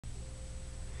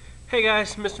Hey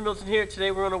guys, Mr. Milton here.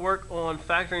 Today we're going to work on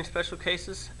factoring special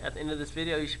cases. At the end of this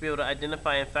video, you should be able to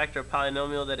identify and factor a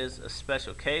polynomial that is a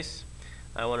special case.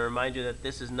 I want to remind you that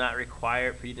this is not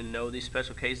required for you to know these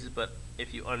special cases, but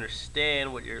if you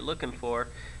understand what you're looking for,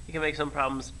 you can make some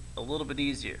problems a little bit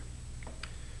easier.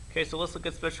 Okay, so let's look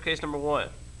at special case number one.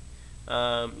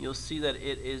 You'll see that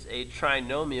it is a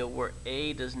trinomial where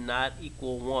a does not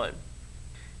equal 1.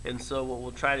 And so what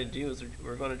we'll try to do is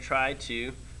we're going to try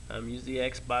to use the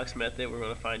X box method. We're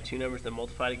going to find two numbers that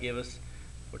multiply to give us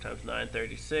 4 times 9,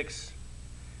 36,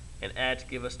 and add to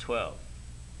give us 12.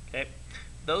 Okay,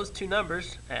 those two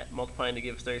numbers, multiplying to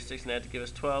give us 36 and add to give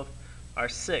us 12, are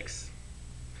 6.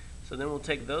 So then we'll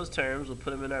take those terms, we'll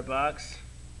put them in our box.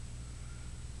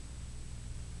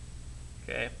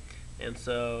 Okay, and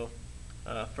so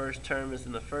first term is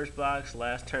in the first box,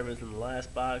 last term is in the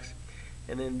last box,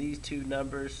 and then these two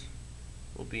numbers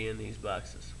will be in these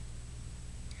boxes.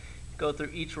 Go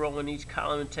through each row in each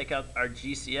column and take out our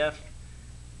GCF.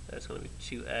 That's going to be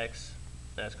 2x,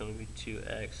 that's going to be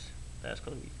 2x, that's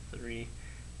going to be 3,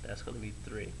 that's going to be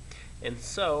 3. And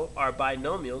so our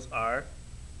binomials are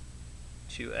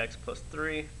 2x plus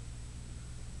 3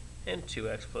 and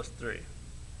 2x plus 3.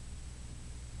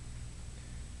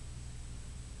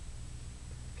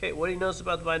 Okay, what do you notice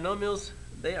about the binomials?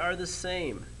 They are the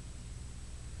same.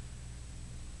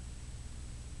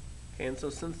 Okay, and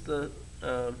so since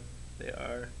they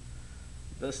are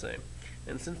the same,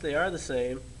 and since they are the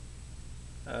same,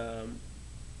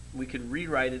 we could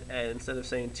rewrite it as, instead of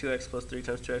saying 2x plus 3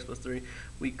 times 2x plus 3,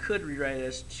 we could rewrite it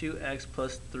as 2x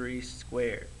plus 3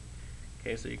 squared.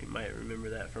 Okay, so you might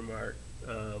remember that from our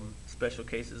special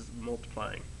cases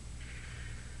multiplying.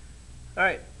 All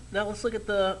right, now let's look at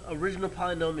the original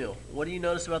polynomial. What do you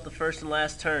notice about the first and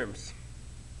last terms?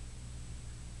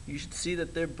 You should see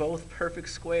that they're both perfect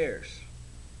squares.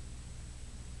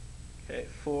 Okay,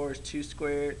 4 is 2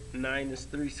 squared, 9 is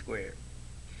 3 squared.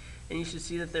 And you should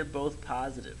see that they're both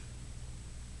positive.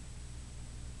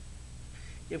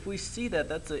 If we see that,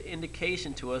 that's an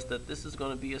indication to us that this is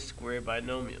going to be a square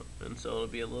binomial. And so it'll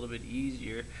be a little bit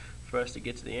easier for us to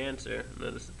get to the answer.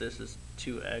 Notice that this is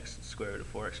 2x squared root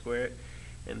of 4x squared,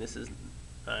 and this is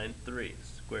 9, 3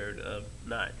 square root of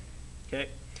 9. Okay?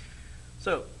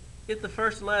 So, if the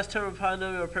first and last term of a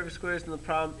polynomial are perfect squares, then the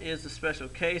problem is a special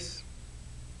case.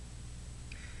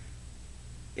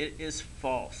 It is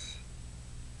false.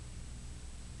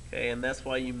 Okay, and that's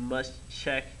why you must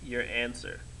check your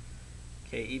answer.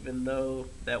 Okay, even though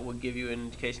that will give you an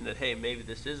indication that, hey, maybe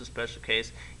this is a special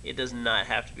case, it does not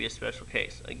have to be a special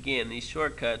case. Again, these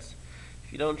shortcuts,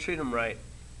 if you don't treat them right,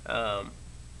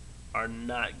 are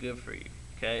not good for you.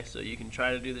 Okay, so you can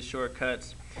try to do the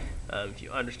shortcuts. If you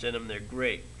understand them, they're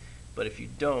great. But if you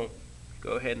don't,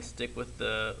 go ahead and stick with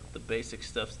the basic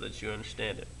stuff so that you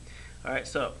understand it. Alright,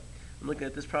 so I'm looking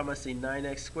at this problem. I see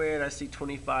 9x squared, I see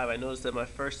 25. I notice that my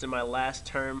first and my last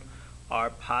term are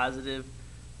positive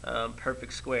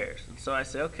perfect squares. And so I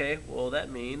say, okay, well that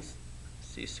means,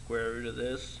 see square root of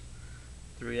this,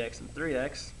 3x and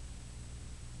 3x,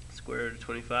 square root of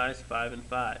 25 is 5 and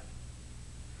 5.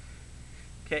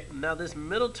 Okay, now this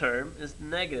middle term is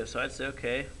negative, so I'd say,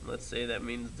 okay, let's say that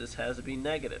means this has to be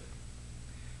negative.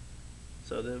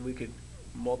 So then we could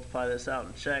multiply this out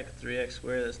and check. 3x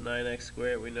squared, that's 9x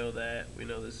squared, we know that. We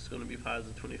know this is going to be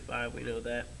positive 25, we know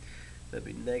that. That'd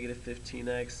be negative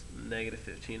 15x, negative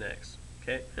 15x.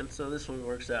 Okay, and so this one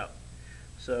works out.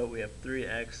 So we have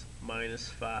 3x minus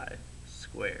 5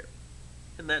 squared.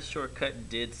 And that shortcut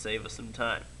did save us some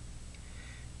time.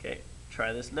 Okay,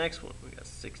 try this next one. We got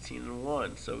 16 and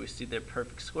 1. So we see they're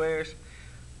perfect squares.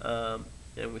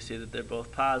 And we see that they're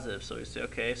both positive. So we say,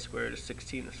 okay, square root of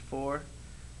 16 is 4.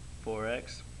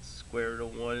 4x. Square root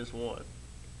of 1 is 1.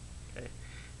 Okay,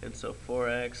 and so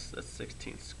 4x, that's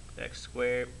 16x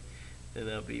squared. Then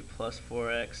that'll be plus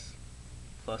 4x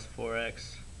plus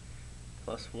 4x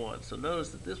plus 1. So notice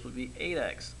that this would be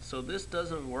 8x. So this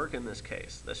doesn't work in this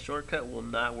case. The shortcut will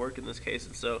not work in this case.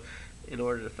 And so in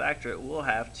order to factor it, we'll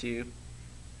have to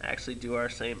actually do our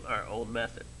old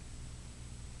method.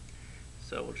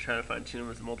 So we're trying to find two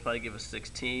numbers to multiply to give us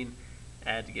 16,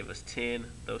 add to give us 10.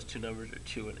 Those two numbers are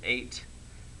 2 and 8.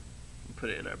 We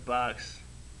put it in our box.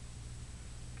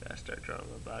 Gotta start drawing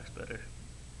my box better.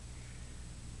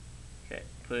 Okay,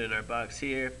 put it in our box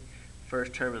here.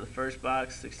 First term in the first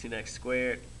box, 16x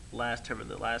squared. Last term in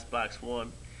the last box,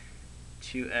 1.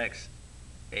 2x,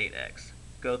 8x.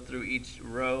 Go through each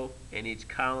row and each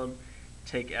column,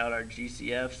 take out our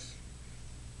GCFs.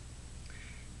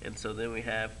 And so then we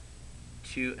have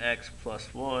 2x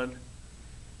plus 1,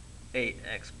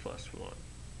 8x plus 1.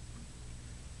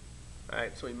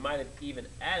 Alright, so we might have even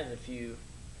added a few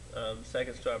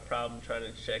seconds to our problem trying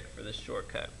to check for the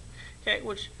shortcut. Okay,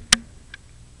 which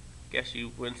guess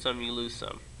you win some, you lose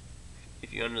some.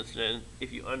 If you understand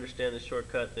the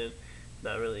shortcut, then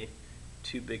not really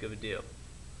too big of a deal.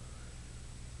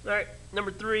 Alright,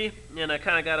 number 3, and I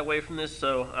kind of got away from this,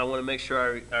 so I want to make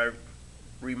sure I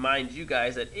remind you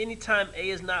guys that anytime A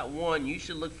is not 1, you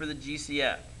should look for the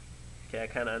GCF. Okay, I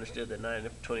kind of understood that 9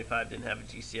 and 25 didn't have a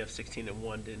GCF, 16 and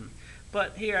 1 didn't.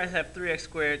 But here I have 3x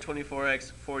squared,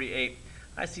 24x, 48.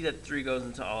 I see that 3 goes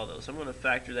into all of those, so I'm going to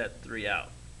factor that 3 out.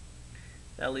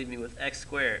 That'll leave me with x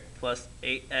squared plus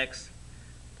 8x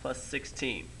plus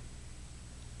 16.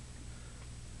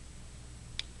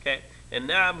 Okay, and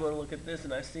now I'm going to look at this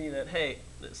and I see that, hey,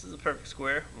 this is a perfect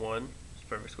square. 1 is a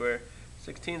perfect square.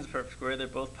 16 is a perfect square. They're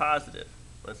both positive.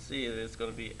 Let's see, it's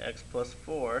going to be x plus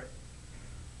 4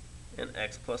 and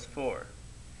x plus 4.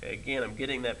 Okay, again, I'm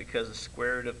getting that because the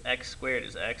square root of x squared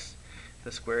is x,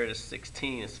 the square root of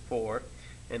 16 is 4,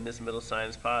 and this middle sign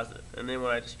is positive. And then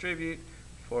when I distribute,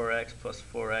 4x plus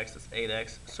 4x is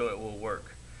 8x, so it will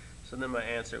work. So then my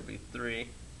answer would be 3x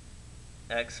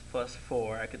plus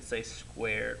 4. I could say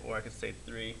squared, or I could say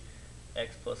 3x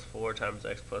plus 4 times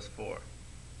x plus 4.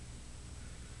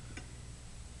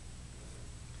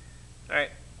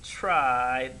 Alright,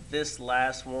 try this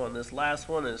last one. This last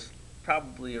one is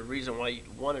probably a reason why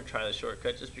you'd want to try the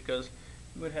shortcut, just because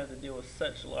you would have to deal with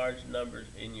such large numbers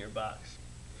in your box.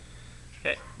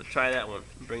 Okay, but try that one.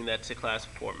 Bring that to class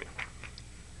for me.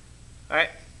 Alright,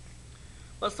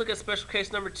 let's look at special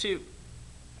case number 2.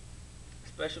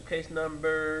 Special case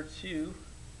number 2.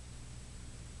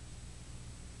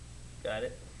 Got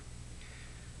it.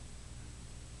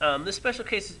 This special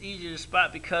case is easier to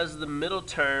spot because the middle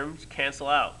terms cancel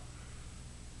out.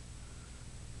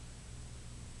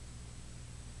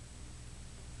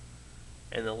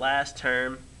 And the last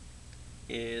term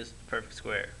is perfect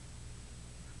square.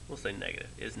 We'll say negative,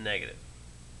 is negative.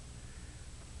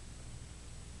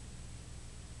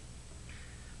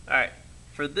 Alright,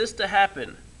 for this to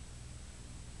happen,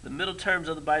 the middle terms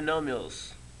of the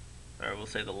binomials, or we'll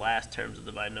say the last terms of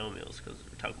the binomials, because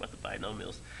we're talking about the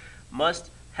binomials,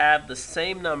 must have the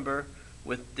same number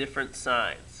with different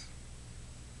signs.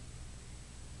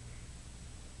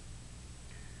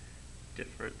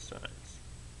 Different signs.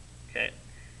 Okay.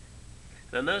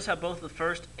 Now notice how both the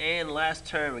first and last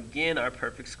term again are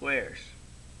perfect squares.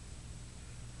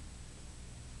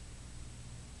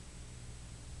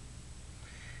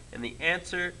 And the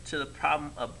answer to the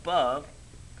problem above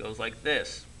goes like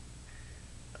this.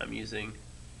 I'm using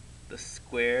the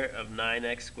square of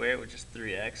 9x squared, which is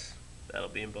 3x. That'll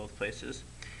be in both places.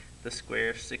 The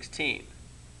square of 16,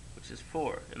 which is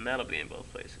 4, and that'll be in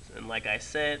both places. And like I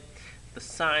said, the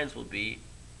signs will be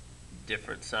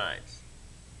different signs.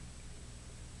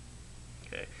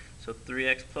 Okay, so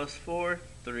 3x plus 4,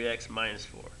 3x minus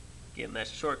 4. Again, that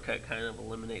shortcut kind of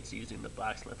eliminates using the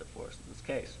box method for us in this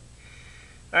case.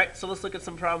 Alright, so let's look at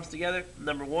some problems together.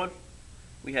 Number 1,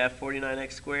 we have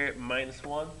 49x squared minus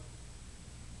 1.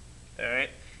 Alright,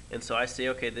 and so I say,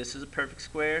 okay, this is a perfect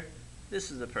square,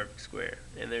 this is a perfect square,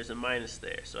 and there's a minus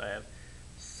there. So I have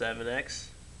 7x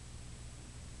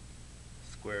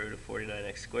square root of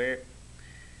 49x squared,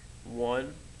 1,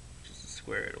 which is the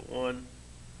square root of 1.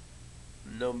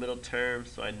 No middle term,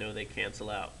 so I know they cancel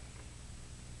out.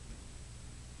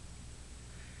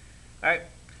 Alright,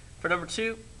 for number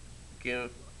 2,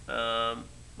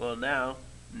 well now,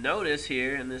 notice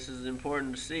here, and this is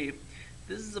important to see,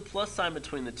 this is a plus sign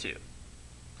between the two.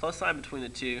 Plus sign between the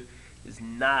two is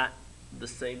not the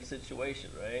same situation,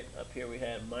 right? Up here we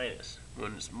have minus.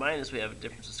 When it's minus, we have a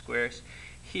difference of squares.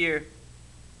 Here,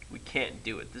 we can't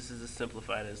do it. This is as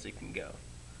simplified as it can go.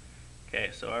 Okay,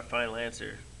 so our final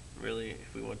answer, really,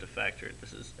 if we want to factor it,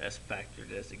 this is as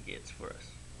factored as it gets for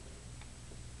us.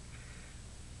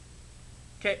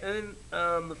 Okay, and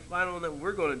then the final one that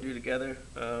we're going to do together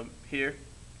here,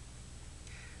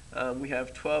 we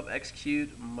have 12x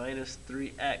cubed minus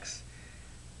 3x.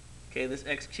 Okay, this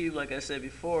x cubed, like I said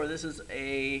before, this is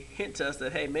a hint to us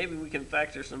that, hey, maybe we can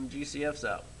factor some GCFs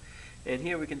out. And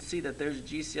here we can see that there's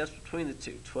GCFs between the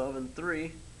two, 12 and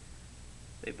 3.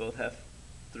 They both have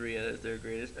 3 as their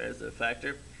greatest, as their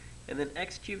factor. And then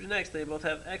x cubed and x, they both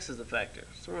have x as a factor.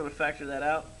 So we're going to factor that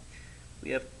out. We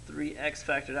have 3x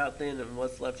factored out then, and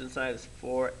what's left inside is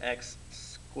 4x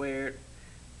squared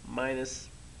minus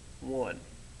 1.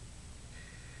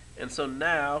 And so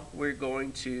now we're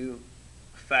going to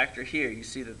factor here. You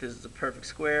see that this is a perfect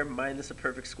square minus a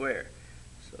perfect square.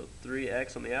 So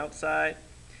 3x on the outside,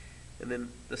 and then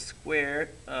the square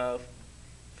of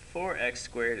 4x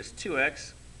squared is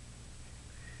 2x.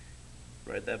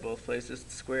 Write that both places.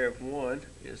 The square of 1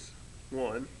 is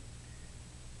 1.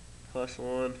 plus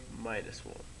 1 minus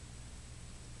 1.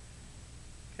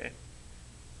 Okay.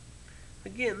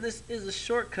 Again, this is a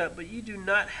shortcut, but you do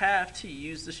not have to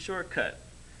use the shortcut.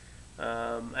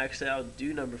 Actually, I'll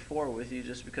do number 4 with you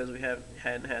just because we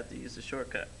hadn't had to use the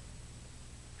shortcut.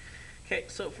 Okay,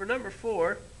 so for number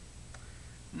 4,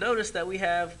 notice that we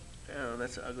have, oh,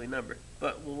 that's an ugly number,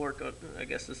 but we'll work on, I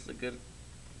guess this is a good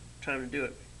time to do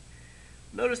it.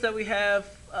 Notice that we have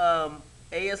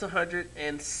A as 100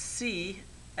 and C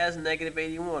as negative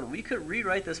 81. We could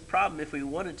rewrite this problem if we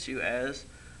wanted to as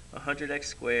 100x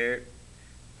squared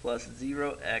plus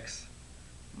 0x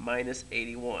minus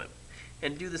 81.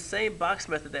 And do the same box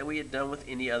method that we had done with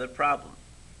any other problem.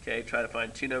 Okay, try to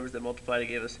find two numbers that multiply to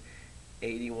give us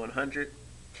 8100,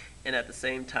 and at the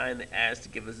same time they add to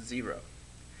give us 0.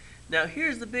 Now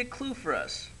here's the big clue for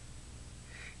us.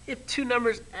 If two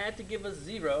numbers add to give us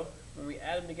 0, when we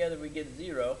add them together we get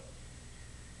 0,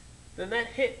 then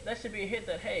that should be a hint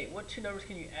that, hey, what two numbers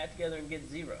can you add together and get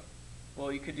 0?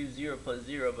 Well, you could do 0 plus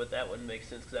 0, but that wouldn't make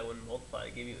sense because that wouldn't multiply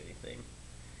to give you anything.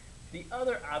 The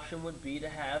other option would be to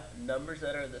have numbers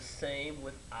that are the same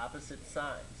with opposite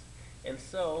signs. And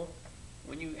so,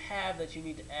 when you have that you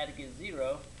need to add to get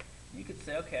 0, you could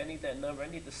say, okay, I need that number, I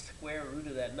need the square root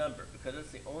of that number, because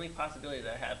it's the only possibility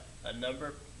that I have a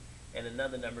number and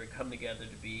another number come together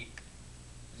to be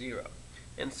 0.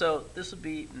 And so, this would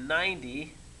be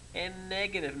 90 and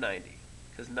negative 90,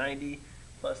 because 90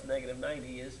 plus negative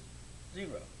 90 is 0.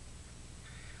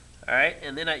 Alright,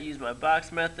 and then I use my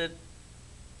box method.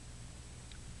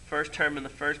 First term in the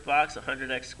first box,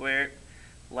 100x squared.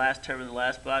 Last term in the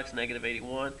last box, negative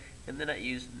 81. And then I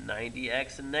use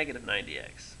 90x and negative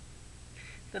 90x.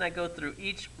 Then I go through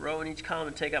each row and each column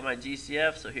and take out my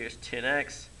GCF. So here's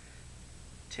 10x,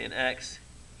 10x.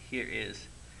 Here is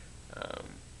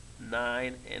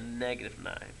 9 and negative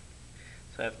 9.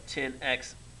 So I have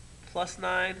 10x plus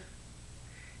 9,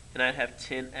 and I'd have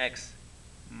 10x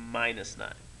minus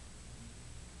 9.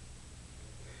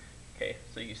 Okay,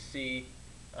 so you see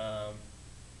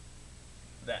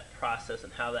that process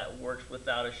and how that works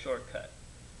without a shortcut.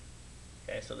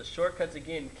 Okay, so the shortcuts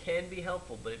again can be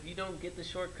helpful, but if you don't get the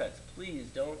shortcuts, please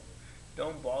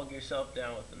don't bog yourself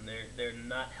down with them. They're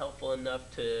not helpful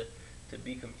enough to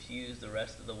be confused the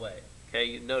rest of the way. Okay,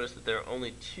 you notice that there are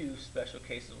only two special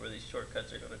cases where these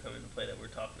shortcuts are going to come into play that we're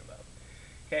talking about.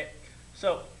 Okay,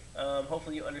 so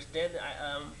hopefully you understand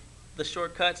the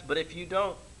shortcuts, but if you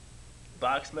don't,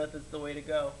 box method's the way to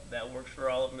go. That works for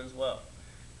all of them as well.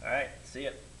 All right, see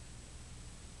ya.